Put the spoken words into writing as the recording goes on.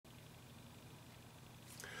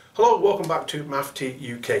Hello, welcome back to MAFT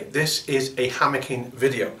UK. This is a hammocking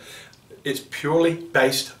video. It's purely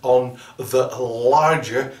based on the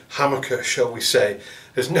larger hammocker, shall we say.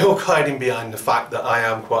 There's no hiding behind the fact that I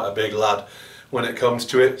am quite a big lad when it comes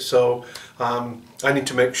to it, so I need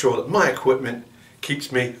to make sure that my equipment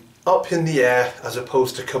keeps me up in the air as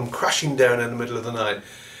opposed to come crashing down in the middle of the night.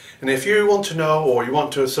 And if you want to know, or you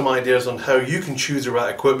want to have some ideas on how you can choose the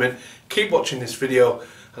right equipment, keep watching this video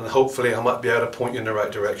and hopefully I might be able to point you in the right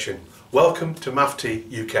direction. Welcome to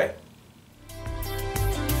MAFT UK.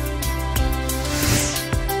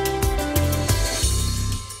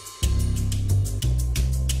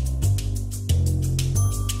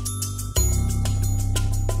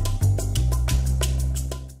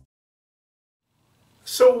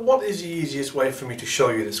 So what is the easiest way for me to show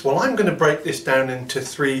you this? Well, I'm going to break this down into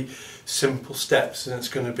 3 simple steps, and it's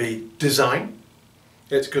going to be design,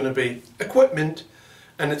 it's going to be equipment,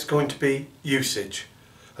 and it's going to be usage.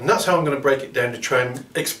 And that's how I'm going to break it down to try and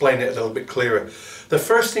explain it a little bit clearer. The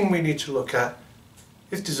first thing we need to look at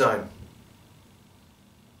is design.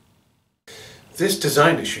 This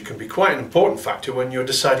design issue can be quite an important factor when you're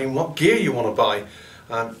deciding what gear you want to buy.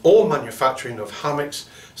 All manufacturing of hammocks,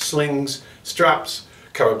 slings, straps,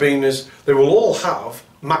 carabiners, they will all have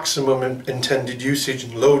maximum intended usage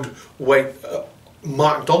and load weight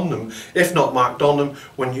marked on them, if not marked on them,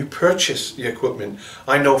 when you purchase the equipment.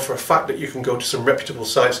 I know for a fact that you can go to some reputable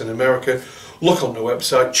sites in America, look on the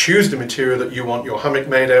website, choose the material that you want your hammock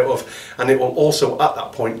made out of, and it will also at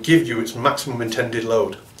that point give you its maximum intended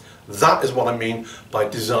load. That is what I mean by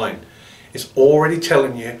design. It's already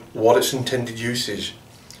telling you what its intended usage.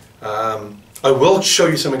 I will show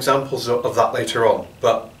you some examples of that later on,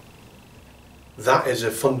 but that is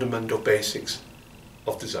a fundamental basics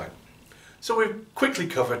of design. So we've quickly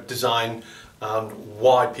covered design and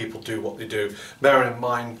why people do what they do, bearing in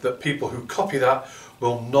mind that people who copy that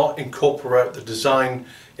will not incorporate the design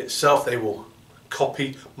itself. They will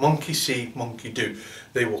copy, monkey see, monkey do.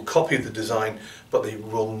 They will copy the design, but they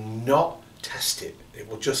will not test it. They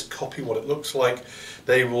will just copy what it looks like.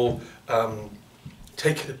 They will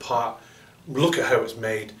take it apart, look at how it's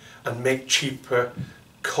made, and make cheaper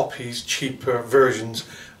copies, cheaper versions,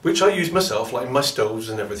 which I use myself, like my stoves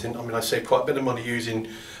and everything. I mean, I save quite a bit of money using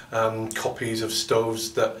copies of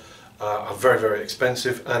stoves that are very, very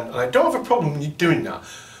expensive, and I don't have a problem doing that.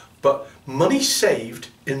 But money saved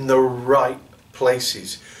in the right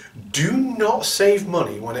places. Do not save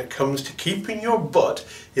money when it comes to keeping your butt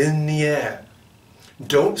in the air.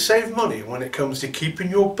 Don't save money when it comes to keeping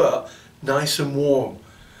your butt nice and warm.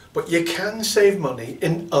 But you can save money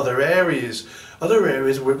in other areas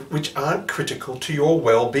which aren't critical to your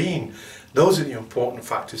well-being. Those are the important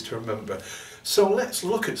factors to remember. So let's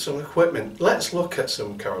look at some equipment. Let's look at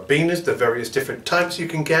some carabiners, the various different types you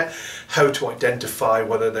can get, how to identify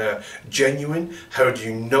whether they're genuine, how do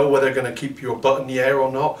you know whether they're going to keep your butt in the air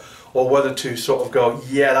or not, or whether to sort of go,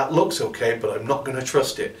 yeah, that looks okay, but I'm not going to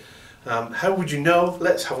trust it. How would you know?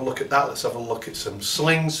 Let's have a look at that. Let's have a look at some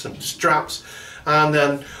slings, some straps, and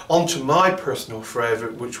then on to my personal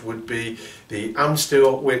favourite, which would be the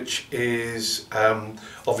Amstel, which is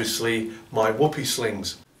obviously my whoopee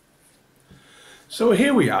slings. So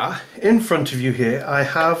here we are, in front of you here I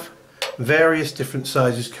have various different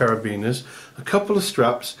sizes carabiners, a couple of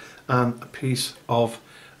straps and a piece of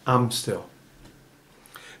Amstel.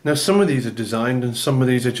 Now some of these are designed and some of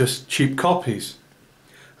these are just cheap copies.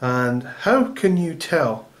 And how can you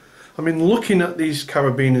tell? I mean, looking at these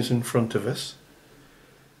carabiners in front of us,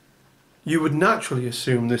 you would naturally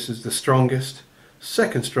assume this is the strongest,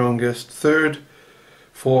 second strongest, third,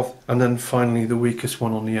 fourth, and then finally the weakest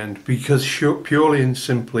one on the end, because purely and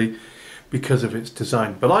simply because of its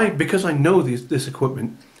design. But because I know this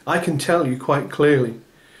equipment, I can tell you quite clearly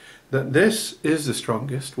that this is the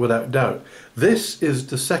strongest without doubt. This is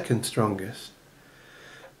the second strongest,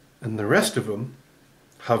 and the rest of them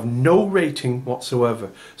have no rating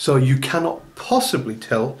whatsoever. So you cannot possibly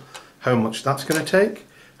tell how much that's going to take,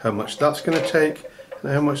 how much that's going to take,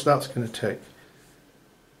 and how much that's going to take.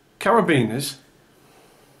 Carabiners,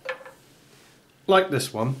 like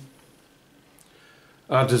this one,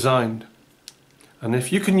 are designed, and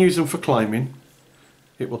if you can use them for climbing,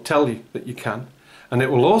 it will tell you that you can, and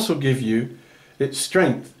it will also give you its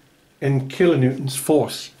strength in kilonewtons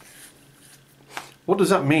force. What does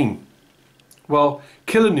that mean? Well,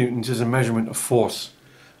 kilonewtons is a measurement of force,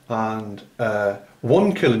 and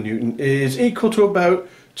 1 kilonewton is equal to about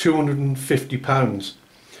 250 pounds.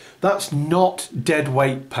 That's not dead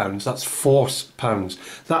weight pounds, that's force pounds.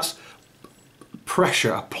 That's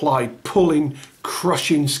pressure applied, pulling,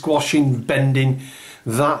 crushing, squashing, bending.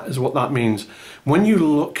 That is what that means. When you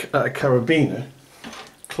look at a carabiner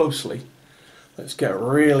closely, let's get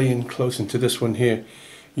really in close into this one here,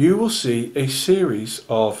 you will see a series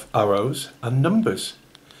of arrows and numbers,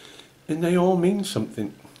 and they all mean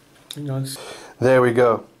something. There we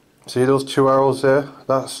go. See those two arrows there?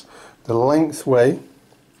 That's the length way,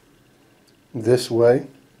 this way,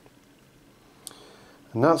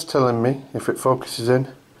 and that's telling me, if it focuses in,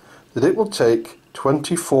 that it will take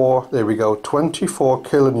 24, there we go, 24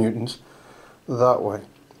 kilonewtons that way.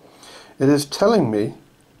 It is telling me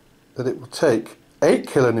that it will take 8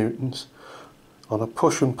 kilonewtons on a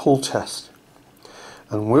push and pull test,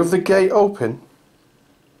 and with the gate open,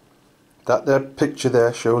 that there picture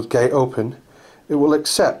there shows gate open, it will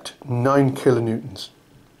accept 9 kilonewtons.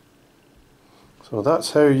 So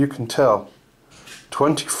that's how you can tell.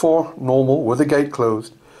 24 normal with the gate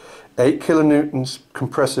closed, 8 kilonewtons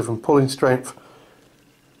compressive and pulling strength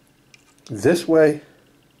this way,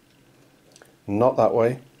 not that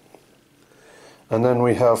way. And then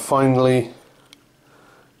we have finally,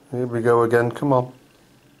 here we go again, come on.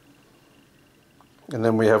 And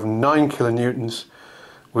then we have 9 kilonewtons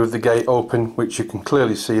with the gate open, which you can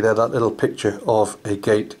clearly see there, that little picture of a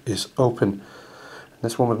gate is open.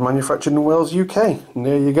 This one was manufactured in Wales, UK, and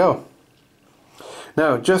there you go.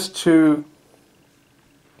 Now, just to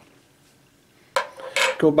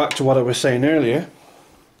go back to what I was saying earlier,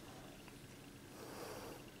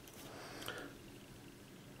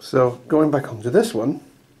 so going back onto this one,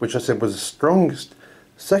 which I said was the strongest,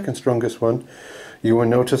 second strongest one, you will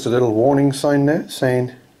notice a little warning sign there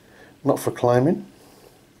saying not for climbing.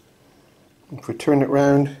 If we turn it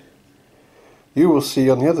round, you will see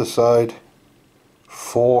on the other side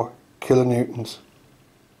 4 kilonewtons.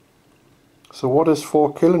 So what is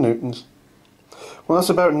 4 kilonewtons? Well, that's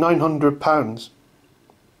about 900 pounds.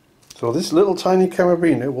 So this little tiny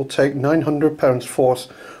carabiner will take 900 pounds force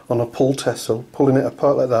on a pull test, so pulling it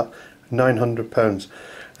apart like that, 900 pounds.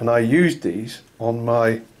 And I used these on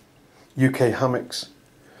my UK Hammocks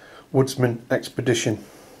Woodsman Expedition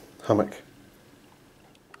hammock.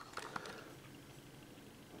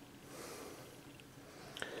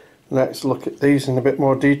 Let's look at these in a bit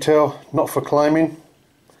more detail. Not for climbing.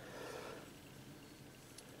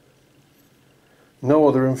 No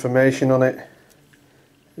other information on it.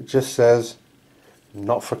 It just says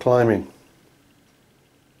not for climbing.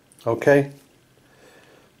 Okay.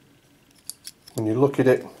 When you look at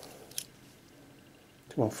it,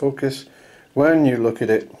 come on, focus. When you look at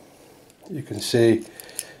it, you can see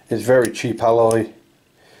it's very cheap alloy.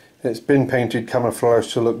 It's been painted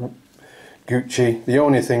camouflage to look Gucci. The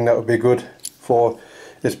only thing that would be good for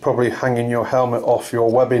is probably hanging your helmet off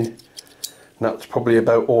your webbing, and that's probably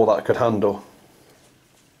about all that could handle.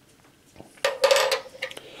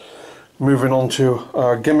 Moving on to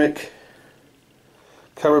our gimmick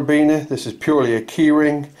carabiner. This is purely a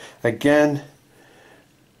keyring, again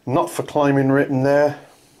not for climbing written there.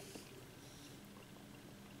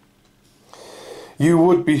 You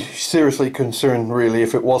would be seriously concerned really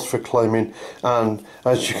if it was for climbing, and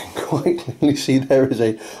as you can quite clearly see, there is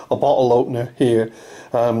a bottle opener here.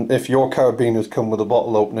 If your carabiners come with a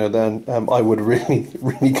bottle opener, then I would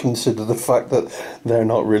really consider the fact that they're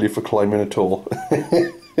not really for climbing at all.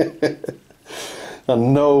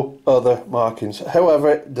 And no other markings.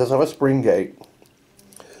 However, it does have a spring gate,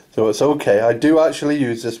 so it's okay. I do actually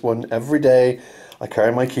use this one every day. I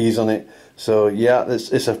carry my keys on it. So yeah,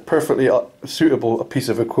 it's a perfectly suitable piece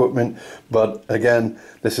of equipment, but again,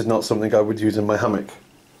 this is not something I would use in my hammock.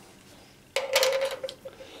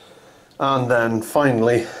 And then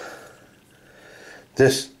finally,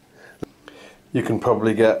 this, you can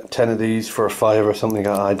probably get 10 of these for a £5 or something.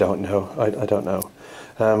 I don't know. I don't know.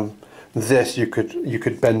 This you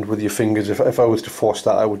could bend with your fingers. If I was to force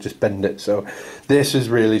that, I would just bend it. So this is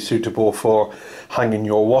really suitable for hanging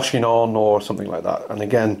your washing on or something like that. And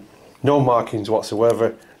again, no markings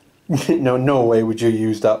whatsoever. No way would you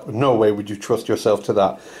use that. No way would you trust yourself to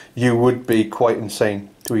that. You would be quite insane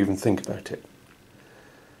to even think about it.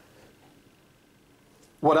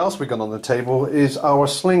 What else we got on the table is our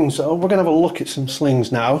slings. So we're going to have a look at some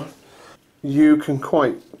slings now. You can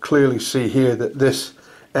quite clearly see here that this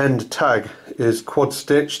end tag is quad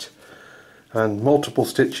stitched and multiple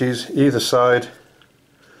stitches either side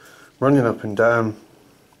running up and down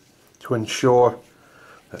to ensure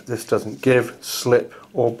that this doesn't give, slip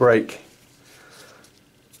or break.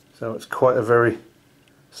 So it's quite a very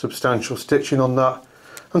substantial stitching on that,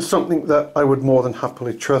 and something that I would more than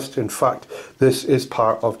happily trust. In fact, this is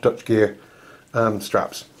part of Dutch Gear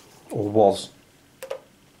straps, or was.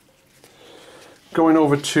 Going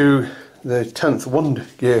over to the 10th wand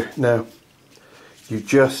gear now, you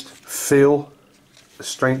just feel the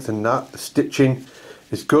strength in that. The stitching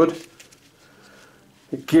is good.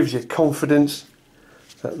 It gives you confidence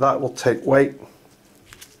that that will take weight.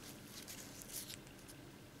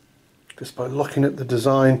 Just by looking at the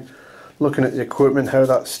design, looking at the equipment, how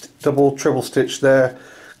that's double, triple stitched there,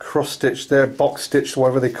 cross stitched there, box stitched,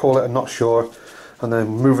 whatever they call it, I'm not sure. And then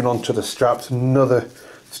moving on to the straps, another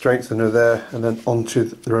strengthener there, and then onto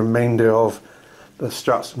the remainder of the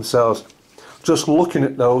straps themselves. Just looking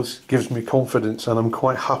at those gives me confidence, and I'm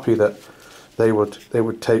quite happy that they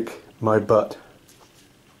would take my butt.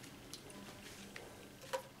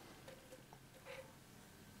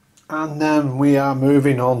 And then we are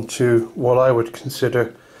moving on to what I would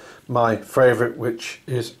consider my favourite, which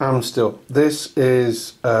is Amstel. This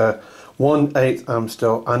is 1/8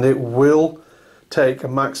 Amstel, and it will take a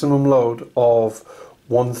maximum load of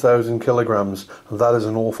 1,000 kilograms, and that is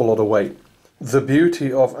an awful lot of weight. The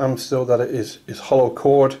beauty of Amstel that it is hollow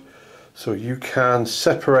cord, so you can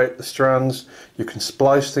separate the strands, you can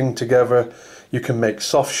splice things together, you can make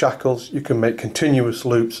soft shackles, you can make continuous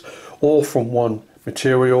loops, all from one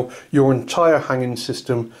material. Your entire hanging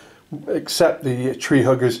system, except the tree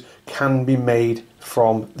huggers, can be made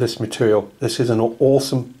from this material. This is an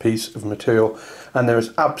awesome piece of material, and there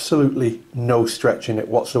is absolutely no stretch in it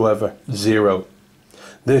whatsoever, zero.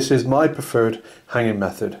 This is my preferred hanging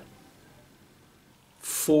method.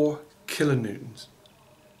 4 kilonewtons.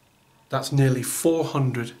 That's nearly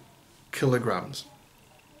 400 kilograms.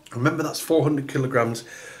 Remember, that's 400 kilograms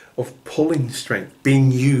of pulling strength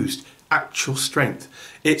being used, actual strength.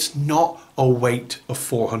 It's not a weight of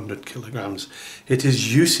 400 kilograms. It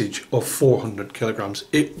is usage of 400 kilograms.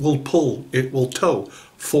 It will pull, it will tow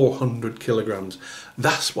 400 kilograms.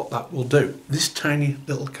 That's what that will do. This tiny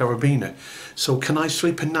little carabiner. So can I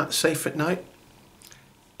sleep in that safe at night?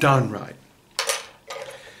 Darn right.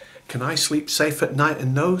 Can I sleep safe at night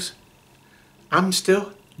in those?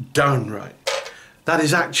 Amstel? Darn right. That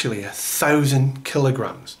is actually 1,000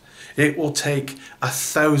 kilograms. It will take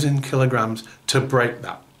 1,000 kilograms to break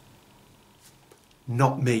that.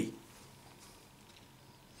 Not me.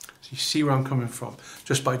 So you see where I'm coming from.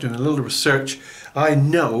 Just by doing a little research, I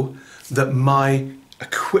know that my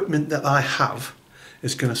equipment that I have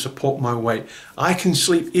is going to support my weight. I can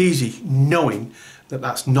sleep easy knowing that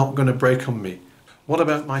that's not going to break on me. What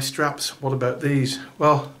about my straps? What about these?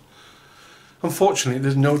 Well, unfortunately,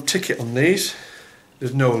 there's no ticket on these.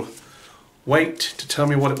 There's no weight to tell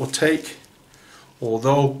me what it will take.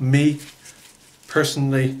 Although me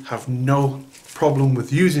personally have no problem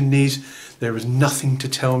with using these, there is nothing to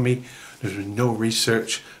tell me. There is no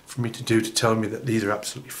research for me to do to tell me that these are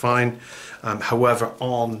absolutely fine. However,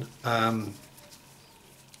 on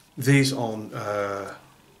these on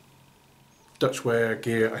Dutch Wear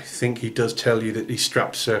Gear, I think he does tell you that these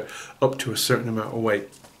straps are up to a certain amount of weight.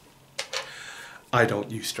 I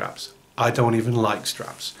don't use straps. I don't even like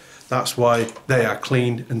straps. That's why they are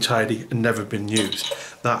clean and tidy and never been used.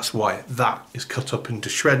 That's why that is cut up into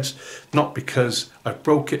shreds, not because I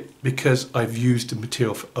broke it, because I've used the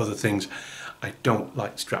material for other things. I don't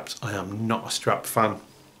like straps. I am not a strap fan.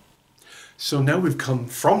 So now we've come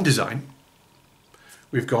from design,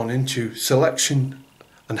 we've gone into selection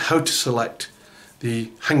and how to select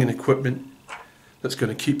the hanging equipment that's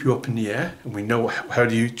going to keep you up in the air, and we know how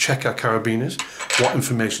do you check our carabiners, what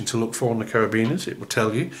information to look for on the carabiners. It will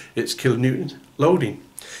tell you it's kilonewton loading.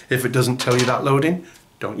 If it doesn't tell you that loading,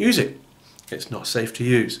 don't use it. It's not safe to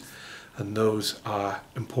use, and those are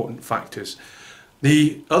important factors.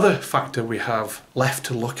 The other factor we have left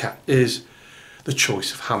to look at is the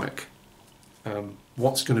choice of hammock.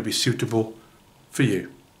 What's going to be suitable for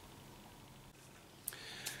you.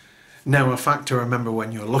 Now, a factor remember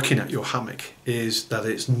when you're looking at your hammock is that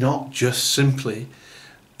it's not just simply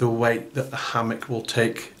the weight that the hammock will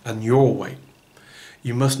take and your weight.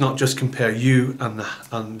 You must not just compare you and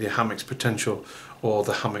the hammock's potential or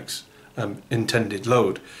the hammock's intended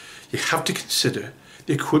load. You have to consider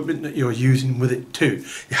the equipment that you're using with it too.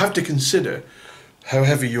 You have to consider how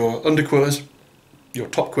heavy your underquilt is, your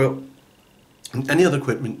top quilt, and any other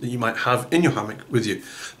equipment that you might have in your hammock with you,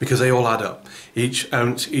 because they all add up. Each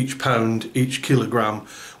ounce, each pound, each kilogram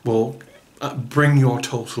will bring your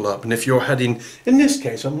total up. And if you're heading, in this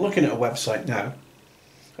case, I'm looking at a website now,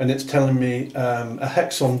 and it's telling me a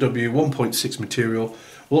Hexon W 1.6 material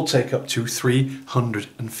will take up to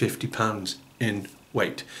 350 pounds in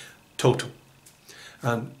weight total.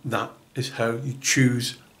 And that is how you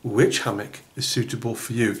choose which hammock is suitable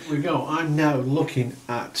for you. Here we go. I'm now looking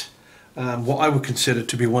at what I would consider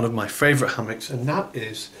to be one of my favourite hammocks, and that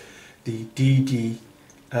is the DD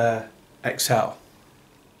XL.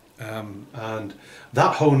 And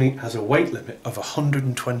that only has a weight limit of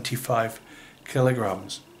 125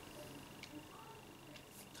 kilograms.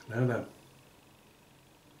 No.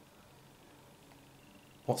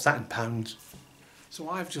 What's that in pounds? So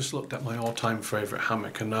I've just looked at my all-time favourite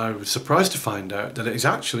hammock, and I was surprised to find out that it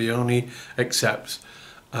actually only accepts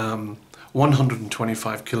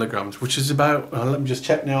 125 kilograms, which is about, let me just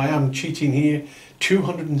check now, I am cheating here,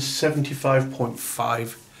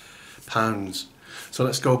 275.5 pounds. So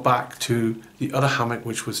let's go back to the other hammock,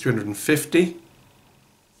 which was 350.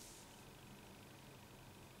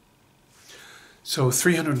 So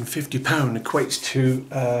 £350 equates to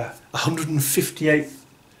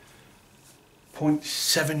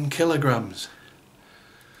 158.7 kilograms.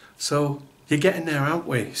 So you're getting there, aren't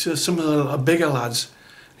we? So some of the bigger lads,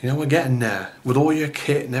 you know, we're getting there. With all your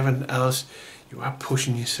kit and everything else, you are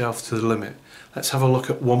pushing yourself to the limit. Let's have a look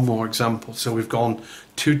at one more example. So we've gone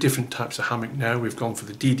two different types of hammock now. We've gone for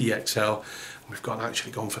the DDXL, and we've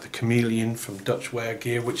actually gone for the Chameleon from Dutch Wear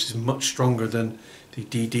Gear, which is much stronger than the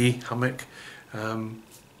DD hammock,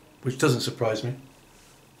 which doesn't surprise me.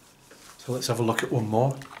 So let's have a look at one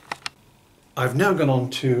more. I've now gone on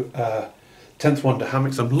to 10th Wonder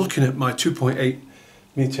hammocks. I'm looking at my 2.8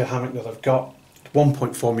 metre hammock that I've got,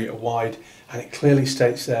 1.4 metre wide, and it clearly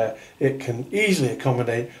states there it can easily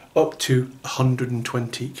accommodate up to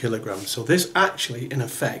 120 kilograms. So this actually, in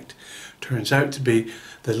effect, turns out to be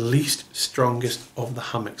the least strongest of the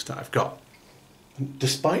hammocks that I've got,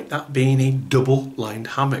 despite that being a double-lined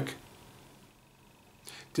hammock.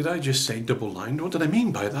 Did I just say double-lined? What did I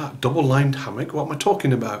mean by that? Double-lined hammock? What am I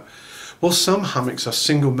talking about? Well, some hammocks are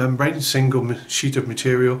single membrane, single sheet of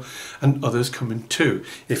material, and others come in two.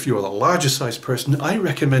 If you're a larger size person, I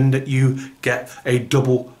recommend that you get a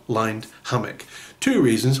double-lined hammock. Two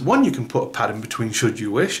reasons: one, you can put a pad in between should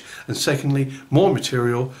you wish, and secondly, more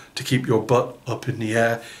material to keep your butt up in the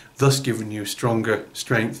air, thus giving you stronger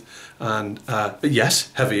strength and,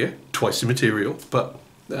 yes, heavier, twice the material, but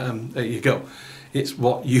there you go. It's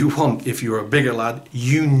what you want. If you're a bigger lad,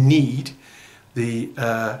 you need the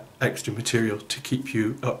extra material to keep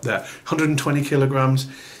you up there. 120 kilograms,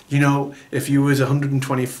 you know, if you was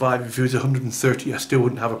 125, if you was 130, I still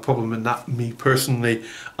wouldn't have a problem in that. Me personally,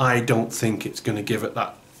 I don't think it's going to give it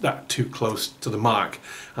that too close to the mark.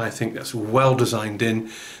 I think that's well designed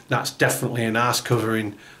in. That's definitely an ass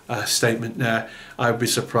covering statement there. I'd be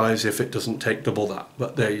surprised if it doesn't take double that,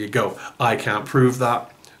 but there you go. I can't prove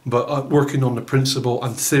that, but working on the principle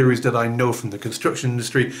and theories that I know from the construction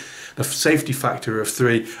industry, the safety factor of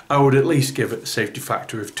 3, I would at least give it a safety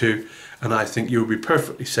factor of 2, and I think you'll be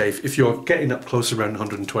perfectly safe. If you're getting up close around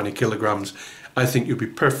 120 kilograms, I think you'll be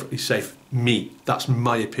perfectly safe. Me, that's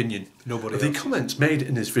my opinion. Nobody else. The comments made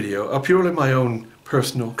in this video are purely my own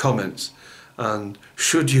personal comments, and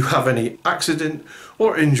should you have any accident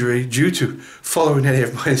or injury due to following any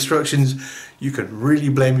of my instructions, you can really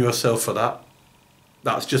blame yourself for that.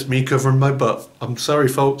 That's just me covering my butt. I'm sorry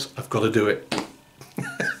folks, I've got to do it.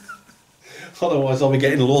 Otherwise I'll be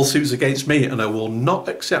getting lawsuits against me, and I will not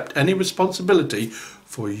accept any responsibility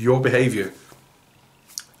for your behaviour.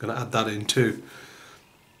 I'm going to add that in too.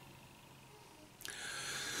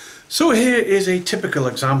 So here is a typical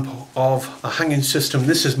example of a hanging system.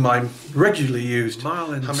 This is my regularly used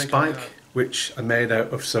marlin spike, which I made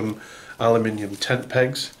out of some aluminium tent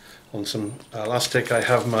pegs on some elastic. I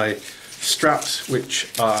have my straps, which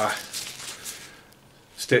are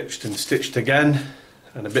stitched and stitched again,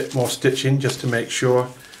 and a bit more stitching just to make sure.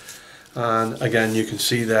 And again, you can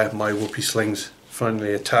see there my whoopee slings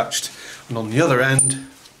finally attached. And on the other end,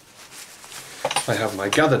 I have my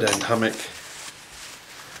gathered end hammock,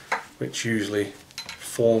 which usually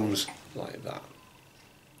forms like that.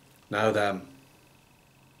 Now then,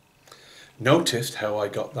 noticed how I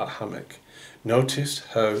got that hammock. Noticed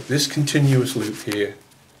how this continuous loop here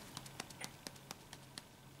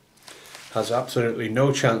has absolutely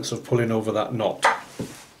no chance of pulling over that knot.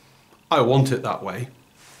 I want it that way.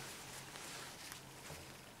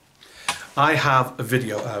 I have a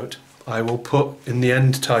video out. I will put in the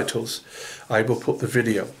end titles, I will put the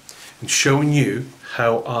video and showing you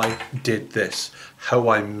how I did this, how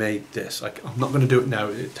I made this. I'm not going to do it now,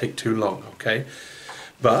 it'd take too long, okay?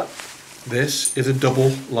 But this is a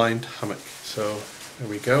double lined hammock. So there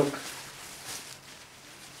we go.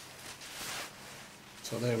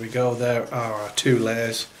 So there we go, there are our 2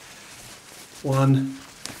 layers. 1,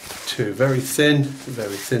 2, very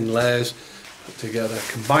thin layers put together,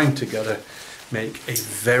 combined together, make a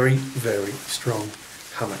very, very strong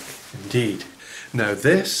hammock indeed. Now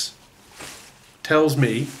this tells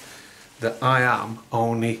me that I am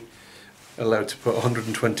only allowed to put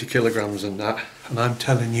 120 kilograms in that, and I'm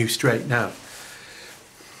telling you straight now,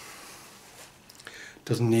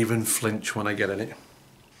 doesn't even flinch when I get in it.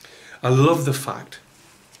 I love the fact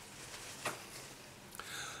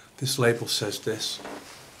this label says this.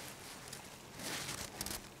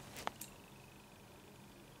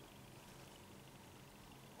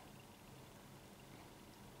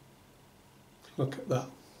 Look at that.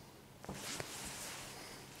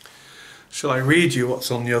 Shall I read you what's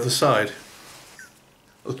on the other side?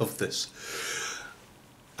 I love this.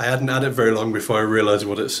 I hadn't had it very long before I realised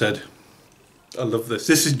what it said. I love this.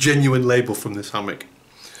 This is genuine label from this hammock.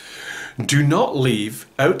 Do not leave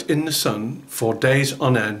out in the sun for days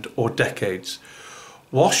on end or decades.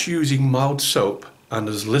 Wash using mild soap and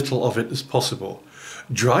as little of it as possible.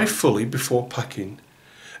 Dry fully before packing.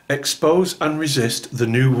 Expose and resist the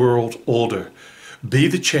new world order. Be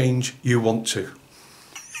the change you want to.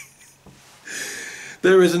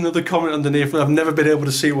 There is another comment underneath, and I've never been able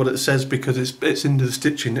to see what it says because it's in the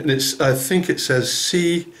stitching, and I think it says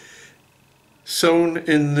 "See, sewn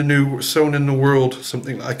in the world,"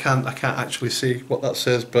 something. I can't actually see what that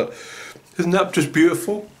says, but isn't that just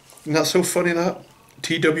beautiful? Isn't that so funny? That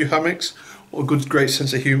TW Hammocks, what a good, great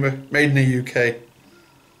sense of humour, made in the UK.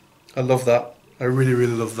 I love that. I really,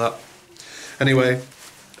 really love that. Anyway,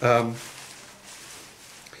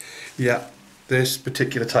 yeah, this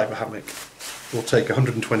particular type of hammock will take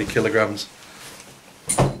 120 kilograms.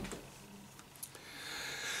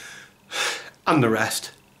 And the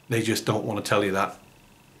rest, they just don't want to tell you that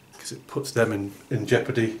because it puts them in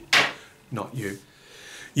jeopardy, not you.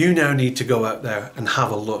 You now need to go out there and have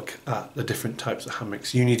a look at the different types of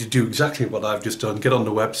hammocks. You need to do exactly what I've just done. Get on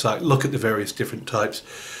the website, look at the various different types,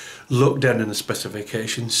 look down in the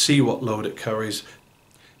specifications, see what load it carries,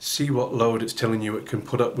 see what load it's telling you it can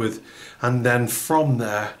put up with, and then from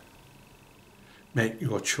there, make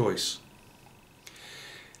your choice.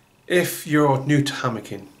 If you're new to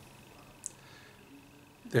hammocking,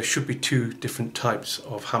 there should be two different types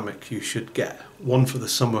of hammock you should get. One for the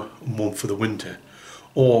summer and one for the winter.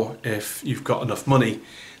 Or if you've got enough money,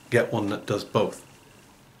 get one that does both.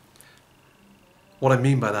 What I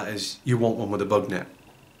mean by that is you want one with a bug net.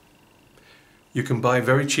 You can buy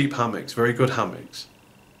very cheap hammocks, very good hammocks,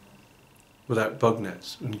 without bug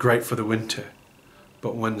nets, and great for the winter.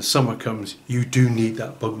 But when the summer comes, you do need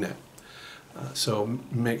that bug net. So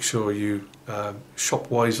make sure you shop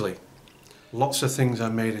wisely. Lots of things are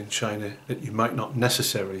made in China that you might not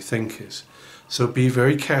necessarily think is. So be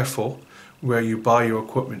very careful where you buy your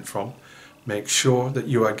equipment from. Make sure that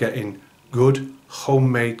you are getting good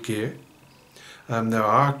homemade gear. There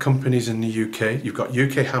are companies in the UK, you've got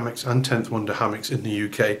UK Hammocks and 10th Wonder Hammocks in the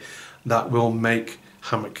UK that will make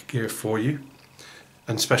hammock gear for you,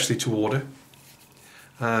 and especially to order.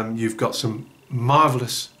 You've got some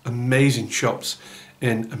marvellous, amazing shops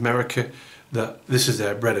in America that this is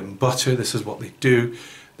their bread and butter, this is what they do.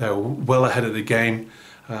 They're well ahead of the game.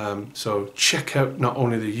 So check out not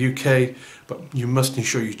only the UK, but you must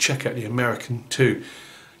ensure you check out the American too.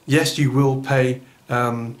 Yes, you will pay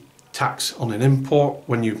tax on an import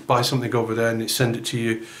when you buy something over there and they send it to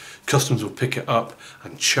you. Customs will pick it up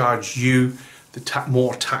and charge you the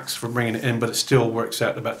more tax for bringing it in, but it still works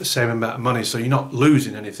out about the same amount of money. So you're not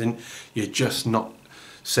losing anything, you're just not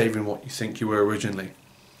saving what you think you were originally.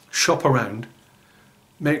 Shop around,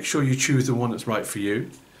 make sure you choose the one that's right for you.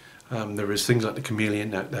 There is things like the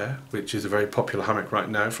Chameleon out there, which is a very popular hammock right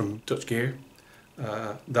now from Dutch Gear.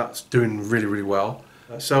 That's doing really, really well.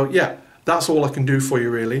 So yeah, that's all I can do for you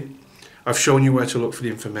really. I've shown you where to look for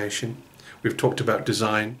the information. We've talked about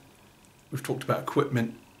design, we've talked about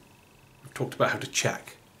equipment, we've talked about how to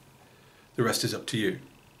check. The rest is up to you.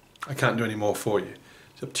 I can't do any more for you.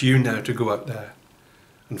 It's up to you now to go out there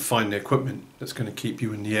and find the equipment that's going to keep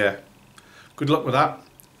you in the air. Good luck with that.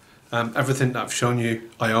 Everything that I've shown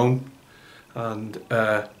you I own, and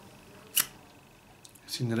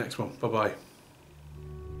see you in the next one. Bye bye.